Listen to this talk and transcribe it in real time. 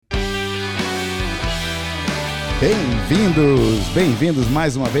Bem-vindos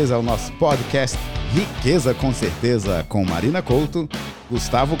mais uma vez ao nosso podcast Riqueza com Certeza, com Marina Couto,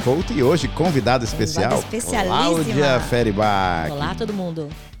 Gustavo Couto e hoje convidada especial, Cláudia Feribach. Olá, todo mundo.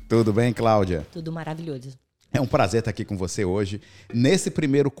 Tudo bem, Cláudia? Tudo maravilhoso. É um prazer estar aqui com você hoje. Nesse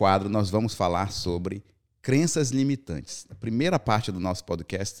primeiro quadro, nós vamos falar sobre crenças limitantes. A primeira parte do nosso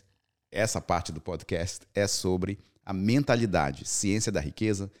podcast, essa parte do podcast, é sobre a mentalidade, ciência da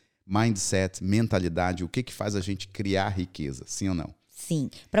riqueza, mindset, mentalidade, o que faz a gente criar riqueza, sim ou não? Sim.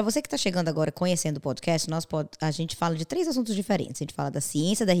 Para você que está chegando agora conhecendo o podcast, a gente fala de 3 assuntos diferentes. A gente fala da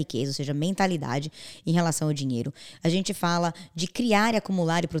ciência da riqueza, ou seja, mentalidade em relação ao dinheiro. A gente fala de criar,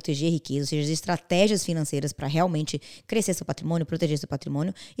 acumular e proteger riqueza, ou seja, as estratégias financeiras para realmente crescer seu patrimônio, proteger seu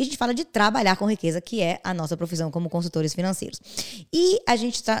patrimônio. E a gente fala de trabalhar com riqueza, que é a nossa profissão como consultores financeiros. E a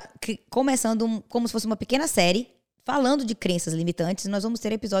gente está começando como se fosse uma pequena série falando de crenças limitantes. Nós vamos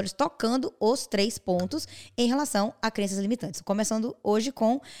ter episódios tocando os 3 pontos em relação a crenças limitantes. Começando hoje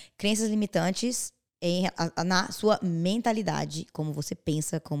com crenças limitantes na sua mentalidade, como você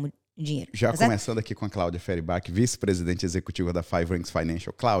pensa como dinheiro. Já começando aqui com a Cláudia Feribach, vice-presidente executiva da Five Rings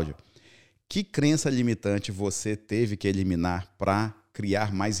Financial. Cláudia, que crença limitante você teve que eliminar para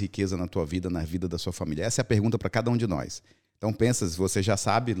criar mais riqueza na tua vida, na vida da sua família? Essa é a pergunta para cada um de nós. Então pensa, se você já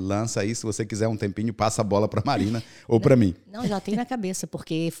sabe, lança aí. Se você quiser um tempinho, passa a bola para a Marina ou para mim. Não, já tem na cabeça,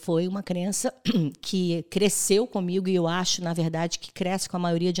 porque foi uma crença que cresceu comigo e eu acho, na verdade, que cresce com a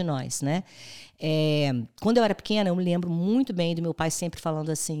maioria de nós, né? Quando eu era pequena, eu me lembro muito bem do meu pai sempre falando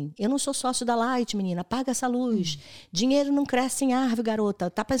assim: eu não sou sócio da Light, menina, apaga essa luz. Dinheiro não cresce em árvore,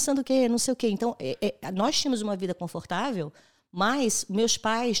 garota. Tá pensando o quê? Não sei o quê. Então, nós tínhamos uma vida confortável, mas meus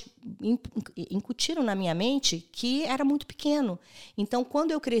pais incutiram na minha mente que era muito pequeno. Então,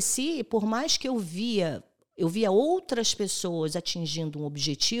 quando eu cresci, por mais que eu via outras pessoas atingindo um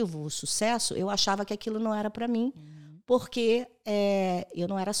objetivo, um sucesso, eu achava que aquilo não era para mim, porque eu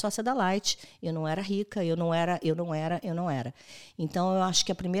não era sócia da Light, eu não era rica, eu não era. Então, eu acho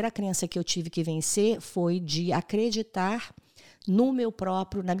que a primeira crença que eu tive que vencer foi de acreditar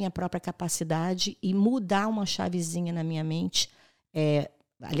na minha própria capacidade e mudar uma chavezinha na minha mente,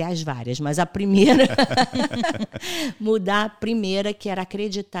 aliás, várias, mas a primeira, mudar a primeira, que era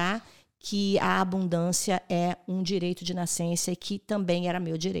acreditar que a abundância é um direito de nascença e que também era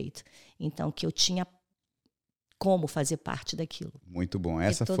meu direito. Então, que eu tinha como fazer parte daquilo. Muito bom.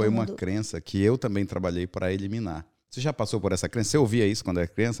 Essa foi uma crença que eu também trabalhei para eliminar. Você já passou por essa crença? Você ouvia isso quando era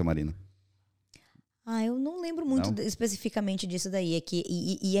criança, Marina? Eu não lembro muito especificamente disso daí.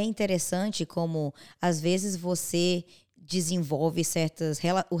 E é interessante como, às vezes, você desenvolve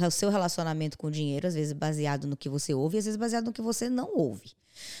o seu relacionamento com o dinheiro, às vezes baseado no que você ouve, às vezes baseado no que você não ouve.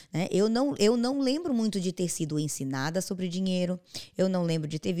 Né? Eu não lembro muito de ter sido ensinada sobre dinheiro. Eu não lembro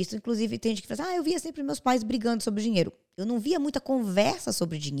de ter visto. Inclusive, tem gente que fala assim: eu via sempre meus pais brigando sobre dinheiro. Eu não via muita conversa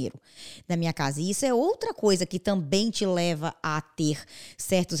sobre dinheiro na minha casa. E isso é outra coisa que também te leva a ter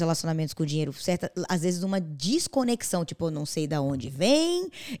certos relacionamentos com o dinheiro. Às vezes, uma desconexão. Tipo, eu não sei de onde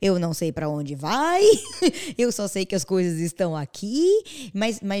vem, eu não sei para onde vai, eu só sei que as coisas estão aqui.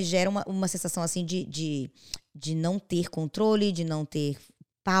 Mas gera uma sensação assim de não ter controle, de não ter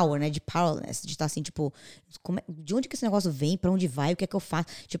power, né? De powerless, de estar assim, tipo, de onde que esse negócio vem, pra onde vai, o que é que eu faço?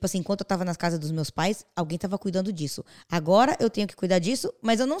 Tipo assim, enquanto eu tava nas casas dos meus pais, alguém tava cuidando disso. Agora eu tenho que cuidar disso,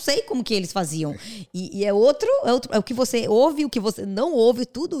 mas eu não sei como que eles faziam. E é o que você ouve, o que você não ouve,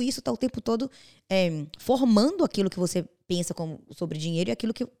 tudo isso tá o tempo todo formando aquilo que você pensa sobre dinheiro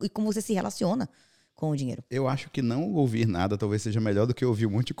e como você se relaciona com o dinheiro. Eu acho que não ouvir nada talvez seja melhor do que ouvir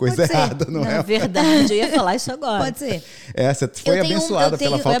um monte de coisa errada, não é? Na verdade, eu ia falar isso agora. Pode ser. Você foi abençoada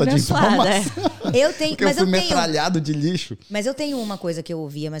pela falta de informação. Porque eu fui metralhado de lixo. Mas eu tenho uma coisa que eu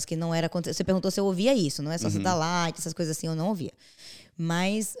ouvia, mas que não era... Você perguntou se eu ouvia isso, não é só se dar like, essas coisas assim, eu não ouvia.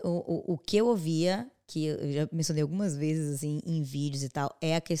 Mas o que eu ouvia, que eu já mencionei algumas vezes assim, em vídeos e tal,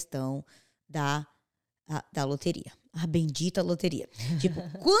 é a questão da loteria. A bendita loteria. Tipo,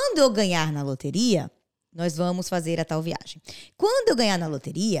 quando eu ganhar na loteria, nós vamos fazer a tal viagem. Quando eu ganhar na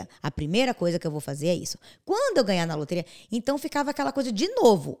loteria, a primeira coisa que eu vou fazer é isso. Quando eu ganhar na loteria, então ficava aquela coisa de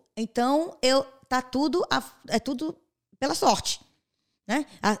novo. Então, é tudo pela sorte. Né?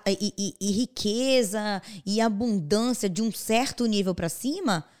 E riqueza e abundância de um certo nível para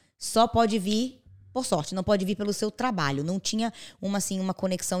cima só pode vir por sorte, não pode vir pelo seu trabalho. Não tinha uma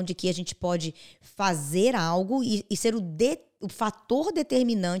conexão de que a gente pode fazer algo e ser o fator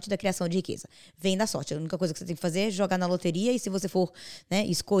determinante da criação de riqueza. Vem da sorte. A única coisa que você tem que fazer é jogar na loteria, e se você for, né,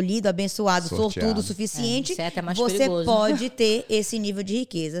 escolhido, abençoado, sortudo o suficiente, você perigoso. Pode ter esse nível de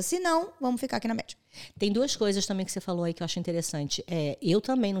riqueza. Se não, vamos ficar aqui na média. Tem duas coisas também que você falou aí que eu acho interessante. Eu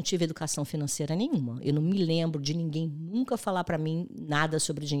também não tive educação financeira nenhuma. Eu não me lembro de ninguém nunca falar para mim nada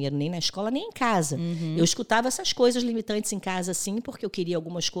sobre dinheiro, nem na escola, nem em casa. Eu escutava essas coisas limitantes em casa, sim, porque eu queria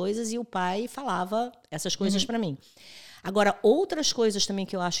algumas coisas e o pai falava essas coisas para mim. Agora, outras coisas também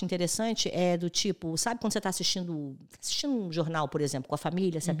que eu acho interessante é do tipo, sabe quando você está assistindo um jornal, por exemplo, com a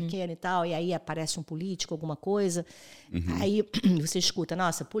família, você é pequena e tal, e aí aparece um político, alguma coisa, aí você escuta,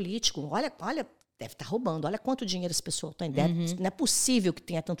 nossa, político, olha, deve estar roubando, olha quanto dinheiro esse pessoal tem. Não é possível que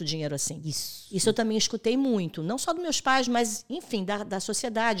tenha tanto dinheiro assim. Isso eu também escutei muito, não só dos meus pais, mas, enfim, da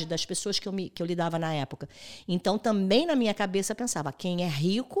sociedade, das pessoas que eu lidava na época. Então, também na minha cabeça eu pensava, quem é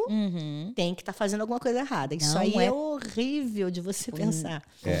rico tem que estar fazendo alguma coisa errada. Isso aí é horrível de você pensar.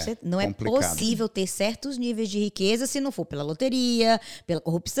 Não é possível ter certos níveis de riqueza se não for pela loteria, pela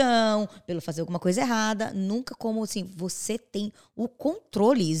corrupção, pelo fazer alguma coisa errada. Nunca como assim, você tem o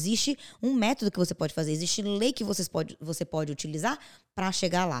controle. Existe um método que você pode fazer, existe lei que você pode utilizar para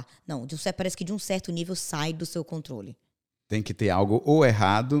chegar lá. Não, parece que de um certo nível sai do seu controle. Tem que ter algo ou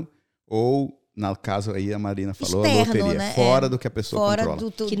errado, ou, no caso aí a Marina falou, externo, loteria, né? Fora do que a pessoa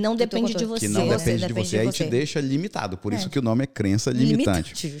controla. Que não depende de você. Que não depende de você. Aí te deixa limitado. Por isso que o nome é crença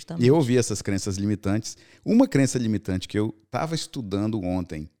limitante. E eu ouvi essas crenças limitantes. Uma crença limitante que eu estava estudando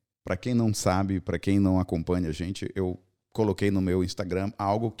ontem, para quem não sabe, para quem não acompanha a gente, eu coloquei no meu Instagram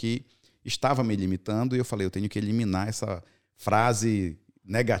algo que estava me limitando e eu falei, eu tenho que eliminar essa frase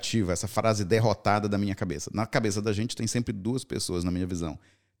negativa, essa frase derrotada da minha cabeça. Na cabeça da gente tem sempre duas pessoas, na minha visão.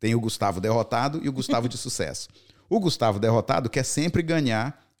 Tem o Gustavo derrotado e o Gustavo de sucesso. O Gustavo derrotado quer sempre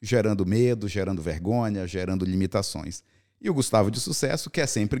ganhar, gerando medo, gerando vergonha, gerando limitações. E o Gustavo de sucesso quer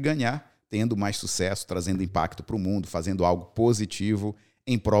sempre ganhar, tendo mais sucesso, trazendo impacto para o mundo, fazendo algo positivo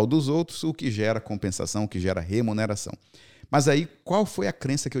em prol dos outros, o que gera compensação, o que gera remuneração. Mas aí, qual foi a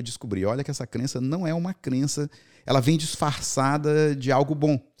crença que eu descobri? Olha que essa crença não é uma crença, ela vem disfarçada de algo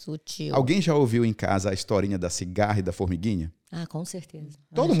bom. Sutil. Alguém já ouviu em casa a historinha da cigarra e da formiguinha? Ah, com certeza.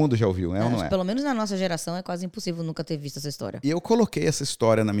 Todo mundo já ouviu, né? Ou não é? Pelo menos na nossa geração é quase impossível nunca ter visto essa história. E eu coloquei essa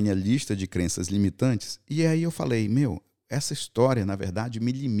história na minha lista de crenças limitantes e aí eu falei, essa história, na verdade,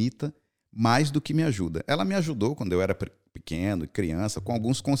 me limita mais do que me ajuda. Ela me ajudou quando eu era pequeno e criança com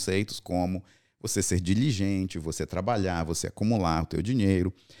alguns conceitos como você ser diligente, você trabalhar, você acumular o teu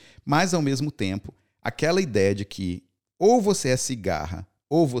dinheiro. Mas, ao mesmo tempo, aquela ideia de que ou você é cigarra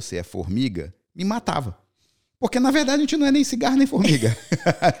ou você é formiga me matava. Porque, na verdade, a gente não é nem cigarra nem formiga.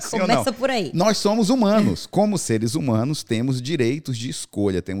 Começa por aí. Nós somos humanos. Como seres humanos, temos direitos de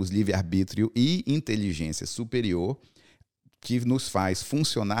escolha, temos livre-arbítrio e inteligência superior que nos faz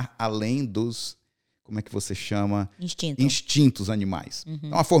funcionar além dos... Como é que você chama? Instintos animais.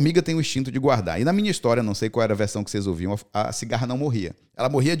 Então, a formiga tem o instinto de guardar. E na minha história, não sei qual era a versão que vocês ouviam, a cigarra não morria. Ela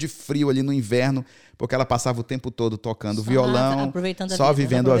morria de frio ali no inverno, porque ela passava o tempo todo tocando violão, só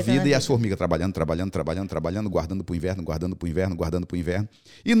vivendo a vida, e as formigas trabalhando, guardando para o inverno.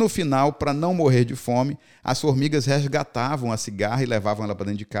 E no final, para não morrer de fome, as formigas resgatavam a cigarra e levavam ela para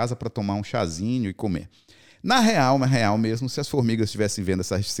dentro de casa para tomar um chazinho e comer. Na real mesmo, se as formigas estivessem vendo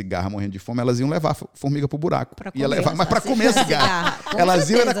essa cigarra morrendo de fome, elas iam levar a formiga pro buraco. Mas para comer a cigarra.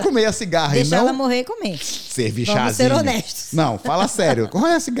 Elas iam era comer a cigarra. Deixar e não ela morrer e comer. Servir Vamos chazinho. ser honestos. Não, fala sério. Qual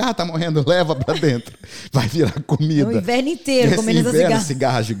é a cigarra? Tá morrendo? Leva para dentro. Vai virar comida. O inverno inteiro comendo essa cigarra.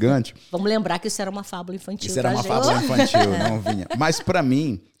 Cigarra gigante. Vamos lembrar que isso era uma fábula infantil. Isso era uma fábula infantil, não vinha. Mas para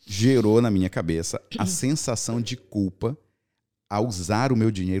mim, gerou na minha cabeça a sensação de culpa ao usar o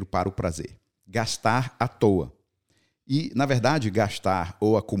meu dinheiro para o prazer. Gastar à toa. E, na verdade, gastar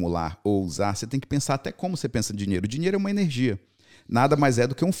ou acumular ou usar, você tem que pensar até como você pensa em dinheiro. O dinheiro é uma energia. Nada mais é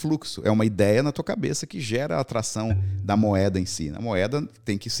do que um fluxo. É uma ideia na tua cabeça que gera a atração da moeda em si. A moeda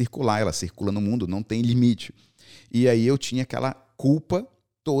tem que circular, ela circula no mundo, não tem limite. E aí eu tinha aquela culpa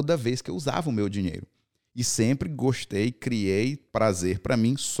toda vez que eu usava o meu dinheiro. E sempre gostei, criei prazer para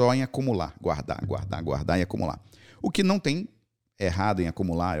mim só em acumular. Guardar e acumular. O que não tem errado em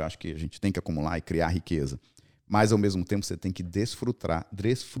acumular, eu acho que a gente tem que acumular e criar riqueza. Mas, ao mesmo tempo, você tem que desfrutar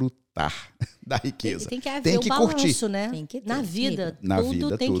da riqueza. Tem que haver o balanço, curtir. Né? Tem que ter. Na vida,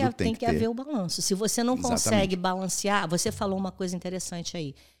 tudo tem que haver o balanço. Se você não consegue balancear... Você falou uma coisa interessante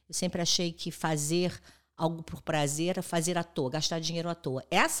aí. Eu sempre achei que fazer algo por prazer é fazer à toa, gastar dinheiro à toa.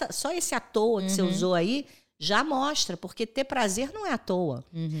 Só esse à toa que você usou aí já mostra, porque ter prazer não é à toa.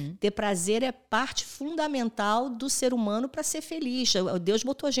 Ter prazer é parte fundamental do ser humano para ser feliz. Deus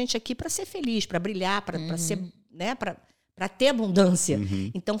botou a gente aqui para ser feliz, para brilhar, para ser, né, para para ter abundância.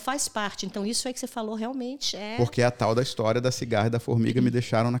 Então faz parte. Então isso aí que você falou realmente é... Porque a tal da história da cigarra e da formiga me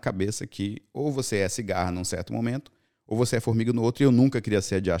deixaram na cabeça que ou você é cigarra num certo momento, ou você é formiga no outro, e eu nunca queria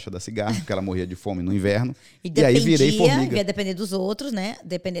ser a diacha da cigarra, porque ela morria de fome no inverno. E aí virei formiga. Ia depender dos outros, né?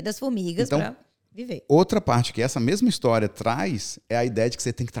 Depender das formigas então, para viver. Outra parte que essa mesma história traz é a ideia de que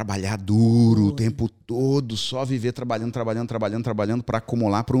você tem que trabalhar duro o tempo todo, só viver trabalhando para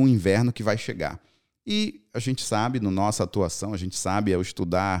acumular para um inverno que vai chegar. E a gente sabe, na nossa atuação, a gente sabe ao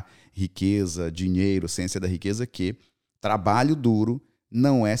estudar riqueza, dinheiro, ciência da riqueza, que trabalho duro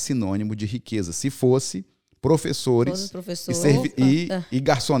não é sinônimo de riqueza. Se fosse, professores e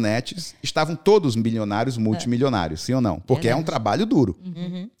garçonetes estavam todos milionários, multimilionários, sim ou não? Porque é um trabalho duro.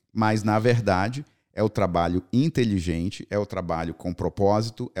 Mas, na verdade, é o trabalho inteligente, é o trabalho com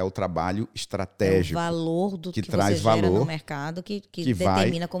propósito, é o trabalho estratégico. É o valor do que traz você valor gera no mercado que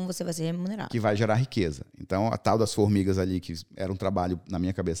determina como você vai ser remunerado. Que vai gerar riqueza. Então, a tal das formigas ali, que era um trabalho, na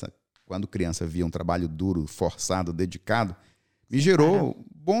minha cabeça, quando criança via um trabalho duro, forçado, dedicado, me gerou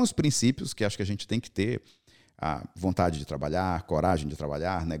bons princípios que acho que a gente tem que ter. A vontade de trabalhar, coragem de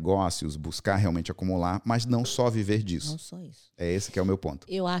trabalhar, negócios, buscar realmente acumular, mas não só viver disso. Não só isso. É esse que é o meu ponto.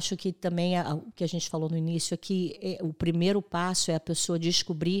 Eu acho que também o que a gente falou no início é que o primeiro passo é a pessoa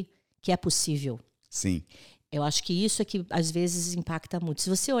descobrir que é possível. Sim. Eu acho que isso é que às vezes impacta muito. Se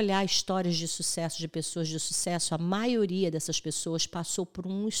você olhar histórias de sucesso, de pessoas de sucesso, a maioria dessas pessoas passou por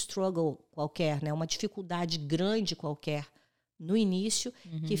um struggle qualquer, né? Uma dificuldade grande qualquer no início,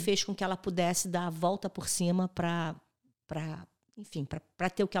 que fez com que ela pudesse dar a volta por cima para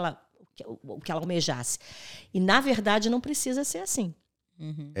ter o que ela almejasse. E, na verdade, não precisa ser assim.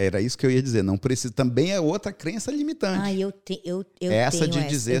 Era isso que eu ia dizer. Não precisa. Também é outra crença limitante. Eu essa tenho de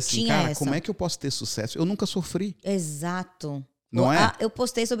dizer eu assim, cara, como é que eu posso ter sucesso? Eu nunca sofri. Exato. Não é? Eu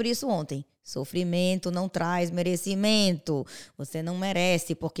postei sobre isso ontem. Sofrimento não traz merecimento. Você não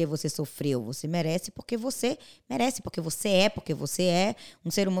merece porque você sofreu. Você merece porque você é um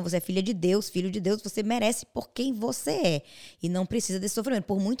ser humano, você é filho de Deus. Você merece por quem você é. E não precisa desse sofrimento.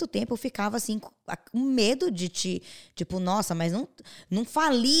 Por muito tempo eu ficava assim, com medo de tipo, nossa, mas não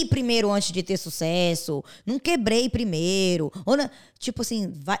fali primeiro antes de ter sucesso. Não quebrei primeiro. Ou não, tipo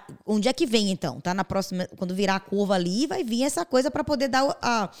assim, onde é que vem então? Tá na próxima, quando virar a curva ali, vai vir essa coisa para poder dar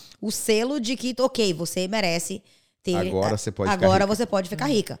o selo de que, ok, você merece ter... Agora você pode ficar Agora rica. você pode ficar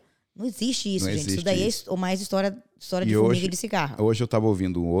rica. Não existe isso, Não gente. existe Isso daí isso. é mais história de formiga hoje, e de cigarra. Hoje eu estava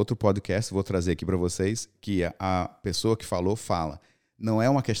ouvindo um outro podcast, vou trazer aqui para vocês, que a pessoa que fala, não é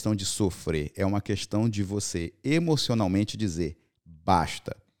uma questão de sofrer, é uma questão de você emocionalmente dizer,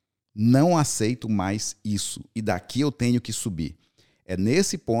 basta, não aceito mais isso, e daqui eu tenho que subir. É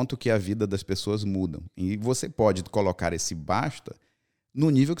nesse ponto que a vida das pessoas muda. E você pode colocar esse basta no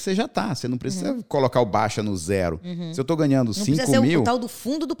nível que você já está. Você não precisa colocar o baixa no zero. Se eu estou ganhando 5 mil... Não precisa ser o tal do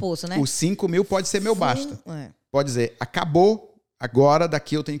fundo do poço, né? Os 5 mil pode ser meu basta. Pode dizer, acabou, agora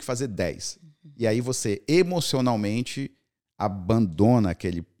daqui eu tenho que fazer 10. E aí você emocionalmente abandona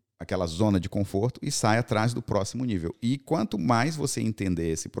aquela zona de conforto e sai atrás do próximo nível. E quanto mais você entender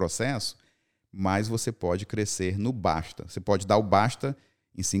esse processo, mais você pode crescer no basta. Você pode dar o basta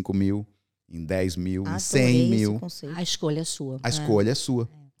em 5 mil, em 10 mil, em 100 mil. A escolha é sua. A escolha é sua.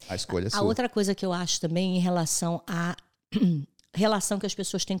 A escolha é sua. A outra coisa que eu acho também em relação à relação que as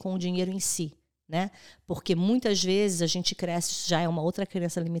pessoas têm com o dinheiro em si, né? Porque muitas vezes a gente cresce, isso já é uma outra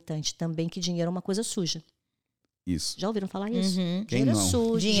crença limitante também, que dinheiro é uma coisa suja. Isso. Já ouviram falar isso? Quem Dinheiro não? é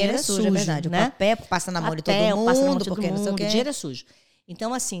sujo. Dinheiro é sujo, é verdade. Né? O papel passa na mão de todo mundo, passa na mão de porque todo não sei o mundo, quê. dinheiro é sujo.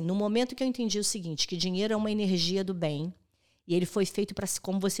 Então, assim, no momento que eu entendi o seguinte, que dinheiro é uma energia do bem, e ele foi feito para,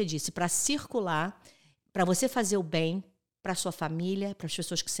 como você disse, para circular, para você fazer o bem para sua família, para as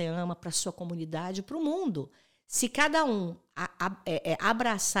pessoas que você ama, para a sua comunidade, para o mundo. Se cada um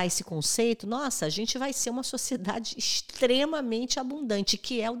abraçar esse conceito, nossa, a gente vai ser uma sociedade extremamente abundante,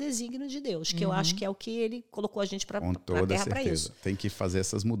 que é o desígnio de Deus, que eu acho que é o que ele colocou a gente para a Terra para isso. Tem que fazer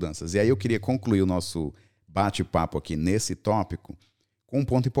essas mudanças. E aí eu queria concluir o nosso bate-papo aqui nesse tópico com um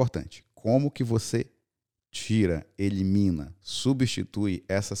ponto importante. Como que você tira, elimina, substitui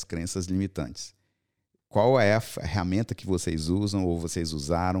essas crenças limitantes? Qual é a ferramenta que vocês usam ou vocês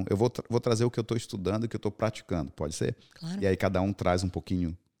usaram? Eu vou trazer o que eu estou estudando e o que eu estou praticando, pode ser? Claro. E aí cada um traz um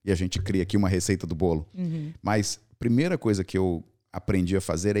pouquinho e a gente cria aqui uma receita do bolo. Mas a primeira coisa que eu aprendi a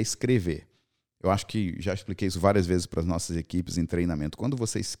fazer é escrever. Eu acho que já expliquei isso várias vezes para as nossas equipes em treinamento. Quando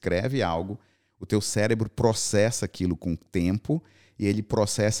você escreve algo, o teu cérebro processa aquilo com tempo e ele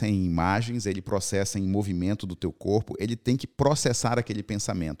processa em imagens, ele processa em movimento do teu corpo, ele tem que processar aquele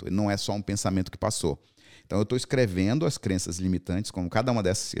pensamento. Ele não é só um pensamento que passou. Então, eu estou escrevendo as crenças limitantes, como cada uma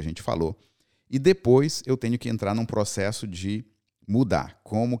dessas que a gente falou, E depois eu tenho que entrar num processo de mudar.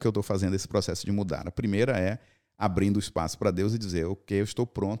 Como que eu estou fazendo esse processo de mudar? A primeira é abrindo espaço para Deus e dizer, ok, eu estou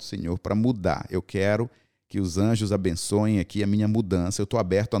pronto, Senhor, para mudar. Eu quero que os anjos abençoem aqui a minha mudança. Eu estou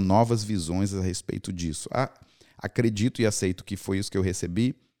aberto a novas visões a respeito disso. Acredito e aceito que foi isso que eu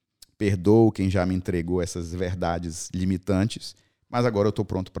recebi. Perdoo quem já me entregou essas verdades limitantes, mas agora eu estou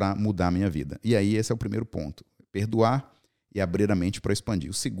pronto para mudar a minha vida. E aí esse é o primeiro ponto. Perdoar e abrir a mente para expandir.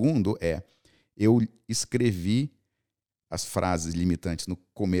 O segundo é, eu escrevi as frases limitantes no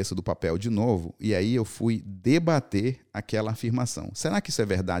começo do papel de novo, e aí eu fui debater aquela afirmação. Será que isso é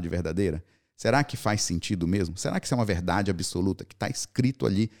verdade verdadeira? Será que faz sentido mesmo? Será que isso é uma verdade absoluta que está escrito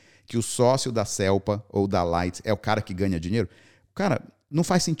ali que o sócio da Celpa ou da Light é o cara que ganha dinheiro? Cara, não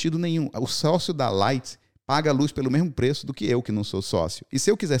faz sentido nenhum. O sócio da Light paga a luz pelo mesmo preço do que eu, que não sou sócio. E se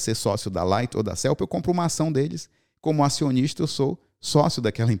eu quiser ser sócio da Light ou da Celpa, eu compro uma ação deles. Como acionista, eu sou sócio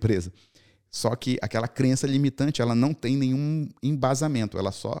daquela empresa. Só que aquela crença limitante, ela não tem nenhum embasamento.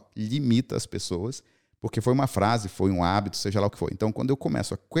 Ela só limita as pessoas, porque foi uma frase, foi um hábito, seja lá o que for. Então, quando eu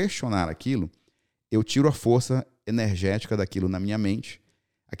começo a questionar aquilo, eu tiro a força energética daquilo na minha mente.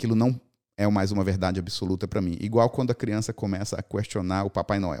 Aquilo não é mais uma verdade absoluta para mim. Igual quando a criança começa a questionar o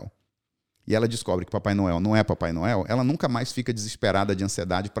Papai Noel. E ela descobre que Papai Noel não é Papai Noel, ela nunca mais fica desesperada de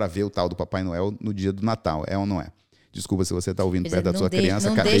ansiedade para ver o tal do Papai Noel no dia do Natal. É ou não é? Desculpa se você está ouvindo perto da sua criança.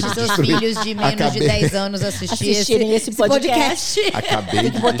 Não deixe seus filhos de menos de 10 anos assistirem esse podcast. Acabei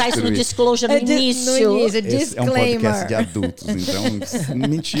de botar isso no disclosure no início. Esse é um podcast de adultos. Então,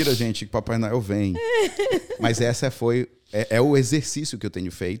 mentira, gente, que Papai Noel vem. Mas essa é o exercício que eu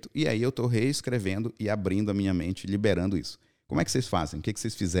tenho feito. E aí eu estou reescrevendo e abrindo a minha mente, liberando isso. Como é que vocês fazem? O que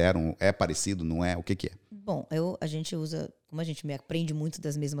vocês fizeram? É parecido? Não é? O que é? Bom, a gente usa, como a gente aprende muito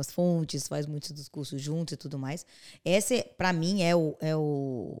das mesmas fontes, faz muitos dos cursos juntos e tudo mais. Esse, para mim, é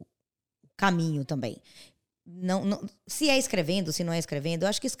o caminho também. Não, se é escrevendo, se não é escrevendo, eu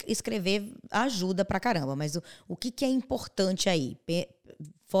acho que escrever ajuda pra caramba. Mas o que é importante aí,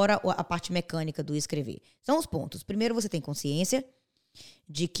 fora a parte mecânica do escrever? São os pontos. Primeiro, você tem consciência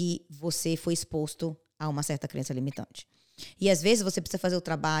de que você foi exposto a uma certa crença limitante. E às vezes você precisa fazer o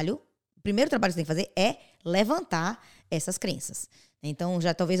primeiro trabalho que você tem que fazer é levantar essas crenças. Então,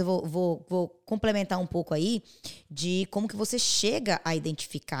 já talvez eu vou complementar um pouco aí de como que você chega a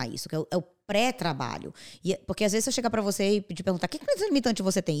identificar isso, que é o pré-trabalho. Porque às vezes se eu chegar para você e te perguntar que crença limitante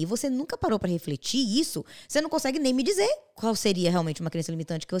você tem, e você nunca parou para refletir isso, você não consegue nem me dizer qual seria realmente uma crença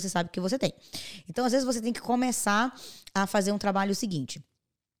limitante que você sabe que você tem. Então, às vezes você tem que começar a fazer um trabalho seguinte.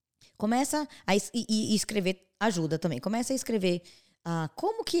 Começa a escrever, ajuda também. Começa a escrever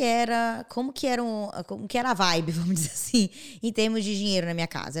como que era a vibe, vamos dizer assim, em termos de dinheiro na minha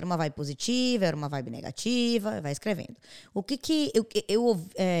casa. Era uma vibe positiva, era uma vibe negativa, vai escrevendo.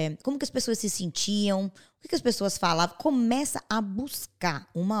 Como que as pessoas se sentiam, o que as pessoas falavam. Começa a buscar.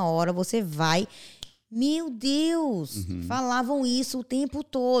 Uma hora você vai... Meu Deus, falavam isso o tempo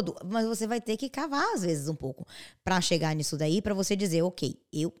todo. Mas você vai ter que cavar, às vezes, um pouco para chegar nisso daí, para você dizer, ok,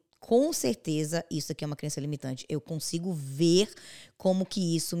 com certeza, isso aqui é uma crença limitante. Eu consigo ver como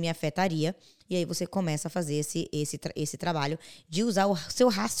que isso me afetaria. E aí você começa a fazer esse trabalho de usar o seu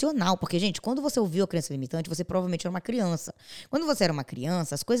racional. Porque, gente, quando você ouviu a crença limitante, você provavelmente era uma criança. Quando você era uma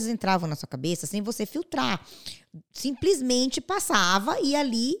criança, as coisas entravam na sua cabeça sem você filtrar. Simplesmente passava e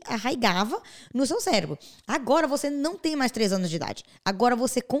ali arraigava no seu cérebro. Agora você não tem mais 3 anos de idade. Agora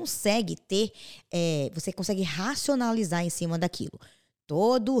você consegue você consegue racionalizar em cima daquilo.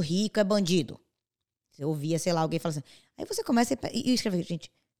 Todo rico é bandido. Você ouvia, sei lá, alguém falando assim. Aí você começa e escreve,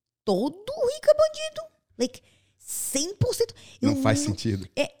 gente, todo rico é bandido. Like, 100%. Não faz sentido.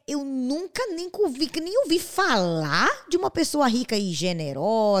 Eu nunca nem ouvi falar de uma pessoa rica e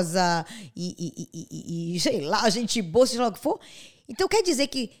generosa e sei lá, gente boa, seja lá o que for. Então quer dizer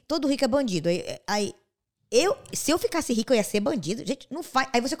que todo rico é bandido. Se eu ficasse rico, eu ia ser bandido. Gente, não faz.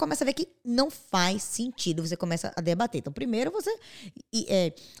 Aí você começa a ver que não faz sentido. Você começa a debater. Então, primeiro você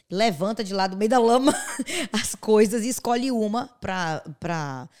levanta de lá do meio da lama as coisas e escolhe uma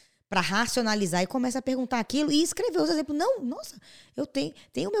para racionalizar e começa a perguntar aquilo e escrever os exemplos. Não, nossa, eu tenho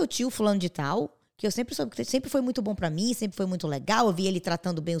meu tio fulano de tal, que eu sempre soube que sempre foi muito bom para mim, sempre foi muito legal, eu vi ele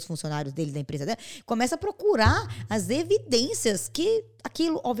tratando bem os funcionários dele, da empresa dele. Começa a procurar as evidências que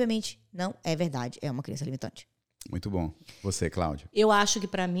aquilo, obviamente, não é verdade, é uma crença limitante. Muito bom. Você, Cláudia? Eu acho que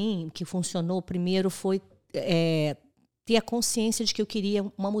para mim, o que funcionou primeiro foi ter a consciência de que eu queria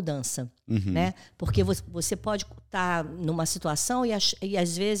uma mudança, né? Porque você pode estar numa situação e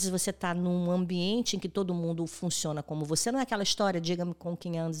às vezes você está num ambiente em que todo mundo funciona como você. Não é aquela história, diga-me com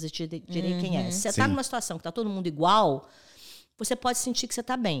quem andas e te direi quem é. Se você está numa situação que está todo mundo igual, você pode sentir que você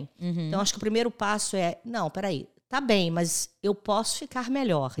está bem. Então, acho que o primeiro passo é, não, peraí, tá bem, mas eu posso ficar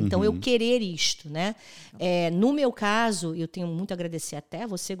melhor. Então, eu querer isto, né? No meu caso, eu tenho muito a agradecer até a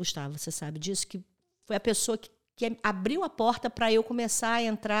você, Gustavo, você sabe disso, que foi a pessoa que abriu a porta para eu começar a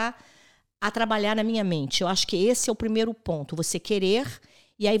entrar, a trabalhar na minha mente. Eu acho que esse é o primeiro ponto, você querer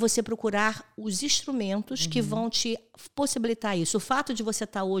e aí você procurar os instrumentos que vão te possibilitar isso. O fato de você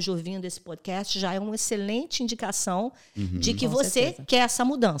estar hoje ouvindo esse podcast já é uma excelente indicação de que você quer essa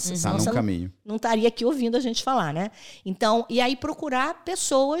mudança. Está no caminho. Não estaria aqui ouvindo a gente falar, né? Então, e aí procurar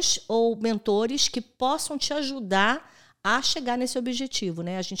pessoas ou mentores que possam te ajudar a chegar nesse objetivo,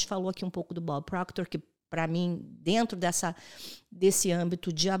 né? A gente falou aqui um pouco do Bob Proctor, que para mim, dentro desse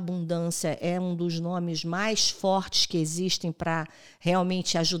âmbito de abundância, é um dos nomes mais fortes que existem para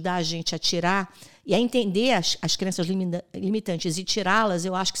realmente ajudar a gente a tirar e a entender as crenças limitantes e tirá-las.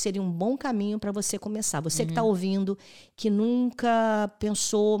 Eu acho que seria um bom caminho para você começar. Você que está ouvindo, que nunca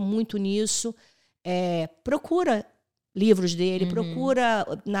pensou muito nisso, procura livros dele, procura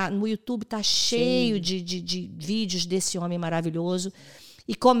no YouTube, está cheio de vídeos desse homem maravilhoso.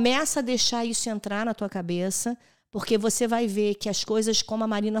 E começa a deixar isso entrar na tua cabeça, porque você vai ver que as coisas, como a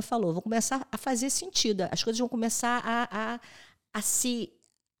Marina falou, vão começar a fazer sentido. As coisas vão começar a se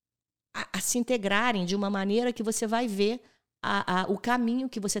integrarem de uma maneira que você vai ver o caminho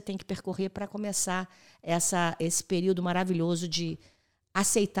que você tem que percorrer para começar esse período maravilhoso de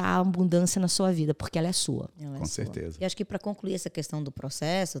aceitar a abundância na sua vida, porque ela é sua. Com certeza. E acho que para concluir essa questão do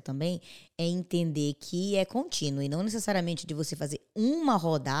processo também é entender que é contínuo e não necessariamente de você fazer uma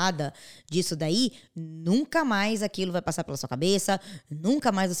rodada disso daí, nunca mais aquilo vai passar pela sua cabeça,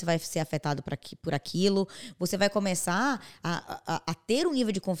 nunca mais você vai ser afetado por aquilo, você vai começar a ter um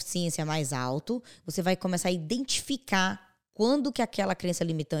nível de consciência mais alto, você vai começar a identificar quando que aquela crença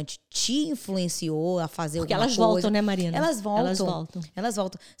limitante te influenciou a fazer porque alguma coisa. Porque elas voltam, né, Marina? Elas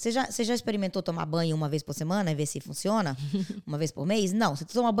voltam. Você já experimentou tomar banho uma vez por semana e ver se funciona? Uma vez por mês? Não, você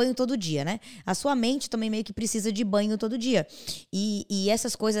toma banho todo dia, né? A sua mente também meio que precisa de banho todo dia. E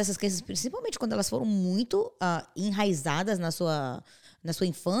essas coisas, essas crenças, principalmente quando elas foram muito enraizadas na sua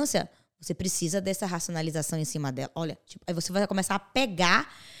infância, você precisa dessa racionalização em cima dela. Olha, aí você vai começar a pegar.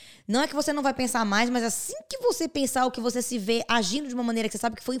 Não é que você não vai pensar mais, mas assim que você pensar o que você se vê agindo de uma maneira que você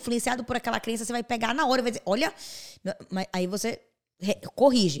sabe que foi influenciado por aquela crença, você vai pegar na hora e vai dizer, olha, aí você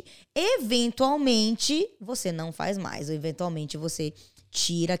corrige. Eventualmente, você não faz mais. Ou eventualmente, você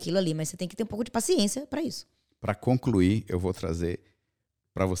tira aquilo ali. Mas você tem que ter um pouco de paciência para isso. Para concluir, eu vou trazer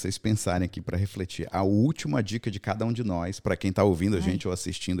para vocês pensarem aqui, para refletir, a última dica de cada um de nós, para quem está ouvindo a gente ou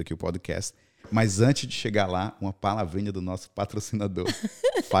assistindo aqui o podcast. Mas antes de chegar lá, uma palavrinha do nosso patrocinador,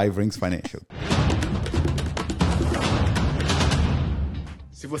 Five Rings Financial.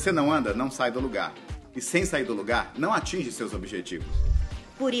 Se você não anda, não sai do lugar. E sem sair do lugar, não atinge seus objetivos.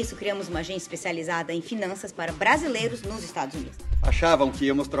 Por isso, criamos uma agência especializada em finanças para brasileiros nos Estados Unidos. Achavam que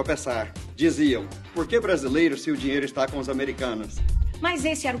íamos tropeçar. Diziam, por que brasileiros se o dinheiro está com os americanos? Mas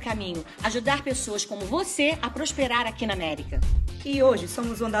esse era o caminho, ajudar pessoas como você a prosperar aqui na América. E hoje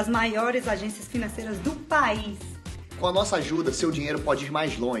somos uma das maiores agências financeiras do país. Com a nossa ajuda, seu dinheiro pode ir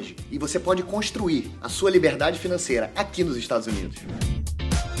mais longe e você pode construir a sua liberdade financeira aqui nos Estados Unidos.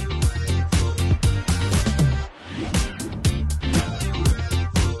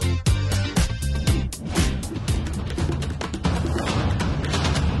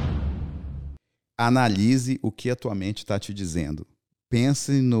 Analise o que a tua mente está te dizendo.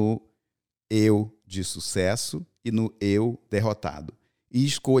 Pense no eu de sucesso e no eu derrotado. E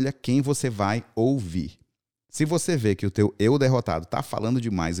escolha quem você vai ouvir. Se você vê que o teu eu derrotado está falando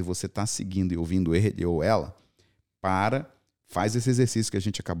demais e você está seguindo e ouvindo ele ou ela, faz esse exercício que a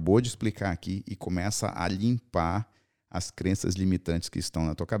gente acabou de explicar aqui e começa a limpar as crenças limitantes que estão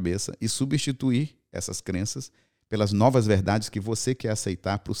na tua cabeça e substituir essas crenças pelas novas verdades que você quer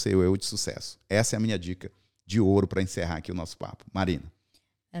aceitar para o seu eu de sucesso. Essa é a minha dica de ouro para encerrar aqui o nosso papo. Marina.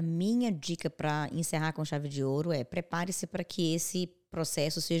 A minha dica para encerrar com chave de ouro é prepare-se para que esse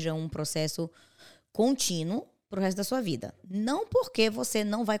processo seja um processo contínuo para o resto da sua vida. Não porque você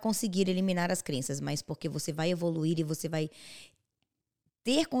não vai conseguir eliminar as crenças, mas porque você vai evoluir e você vai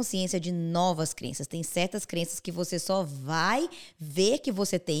ter consciência de novas crenças. Tem certas crenças que você só vai ver que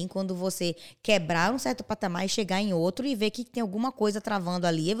você tem quando você quebrar um certo patamar e chegar em outro e ver que tem alguma coisa travando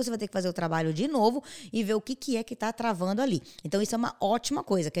ali. Aí você vai ter que fazer o trabalho de novo e ver o que é que está travando ali. Então, isso é uma ótima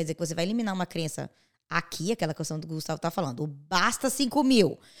coisa. Quer dizer que você vai eliminar uma crença aqui, aquela questão do Gustavo está falando. Basta 5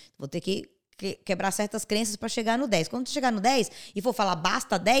 mil. Vou ter que quebrar certas crenças para chegar no 10. Quando você chegar no 10 e for falar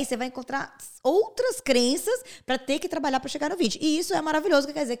basta 10, você vai encontrar outras crenças para ter que trabalhar para chegar no 20. E isso é maravilhoso,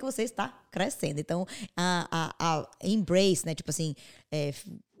 que quer dizer que você está crescendo. Então, a embrace, né? Tipo assim,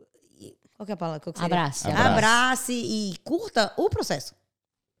 qual que é a palavra? Abrace e curta o processo.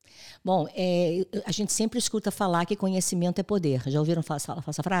 Bom, a gente sempre escuta falar que conhecimento é poder. Já ouviram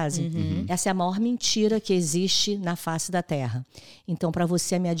essa frase? Uhum. Essa é a maior mentira que existe na face da Terra. Então, para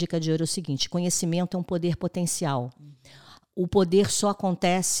você, a minha dica de ouro é o seguinte: conhecimento é um poder potencial. O poder só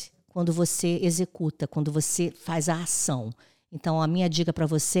acontece quando você executa, quando você faz a ação. Então, a minha dica para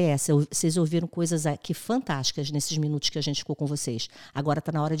você é essa. Vocês ouviram coisas aqui fantásticas nesses minutos que a gente ficou com vocês. Agora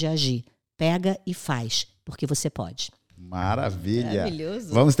está na hora de agir. Pega e faz, porque você pode. Maravilha.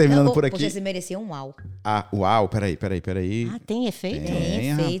 Maravilhoso. Vamos terminando por aqui. Porque você merecia um uau. Uau, peraí. Tem efeito? Tem,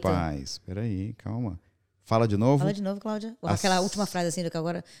 efeito. rapaz. Peraí, calma. Fala de novo. Fala de novo, Cláudia. Aquela última frase assim, que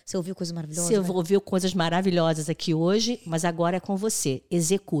agora você ouviu coisas maravilhosas. Você ouviu coisas maravilhosas aqui hoje, mas agora é com você.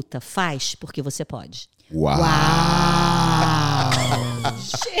 Executa, faz, porque você pode. Uau!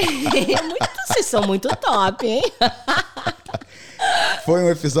 Vocês são muito top, hein? Foi um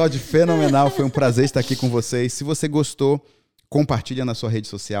episódio fenomenal, foi um prazer estar aqui com vocês. Se você gostou, compartilha na sua rede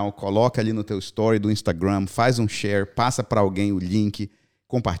social, coloca ali no teu story do Instagram, faz um share, passa para alguém o link,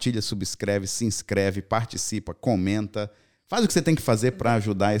 compartilha, subscreve, se inscreve, participa, comenta. Faz o que você tem que fazer para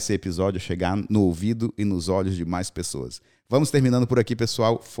ajudar esse episódio a chegar no ouvido e nos olhos de mais pessoas. Vamos terminando por aqui,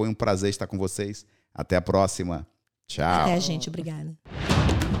 pessoal. Foi um prazer estar com vocês. Até a próxima. Tchau. Até, gente. Obrigada.